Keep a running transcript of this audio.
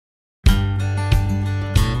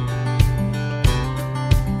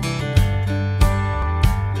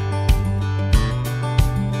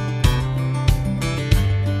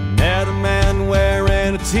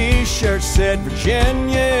t-shirt said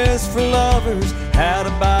Virginia is for lovers, had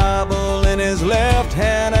a Bible in his left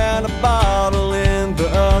hand and a bottle in the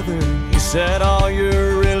other. He said all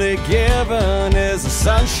you're really given is the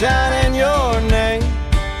sunshine in your name.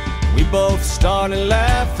 We both started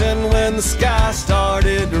laughing when the sky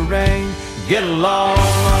started to rain. Get along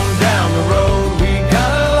on down the road, we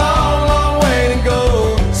got a long, long way to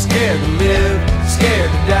go. Scared to live, scared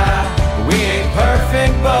to die. We ain't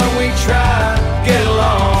perfect, but we try. Get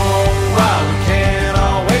along while we can.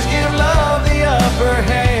 Always give love the upper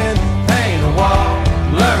hand. Paint a wall,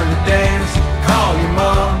 learn to dance. Call your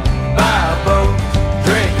mom, buy a boat,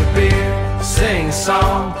 drink a beer, sing a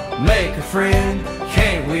song, make a friend.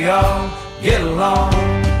 Can't we all get along?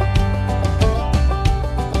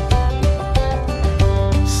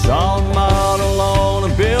 Saw a model on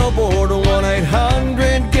a billboard,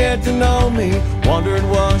 1-800-GET-TO-KNOW-ME. Wondered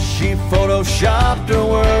was she photoshopped or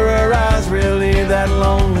were her eyes really that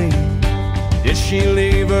lonely? Did she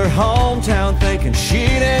leave her hometown thinking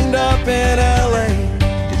she'd end up in LA?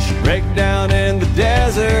 Did she break down in the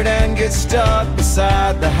desert and get stuck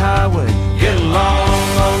beside the highway? Get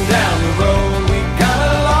along on down the road, we got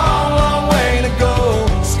a long, long way to go.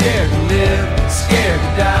 Scared to live, scared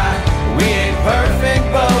to die. We ain't perfect,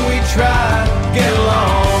 but we try. Get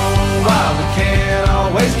along while we can.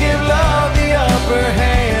 Always give love the upper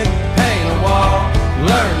hand. Paint a wall,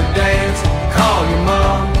 learn to dance. Call your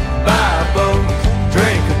mom, buy a boat,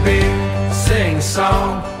 drink a beer, sing a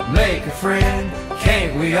song, make a friend.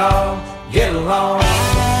 Can't we all get along?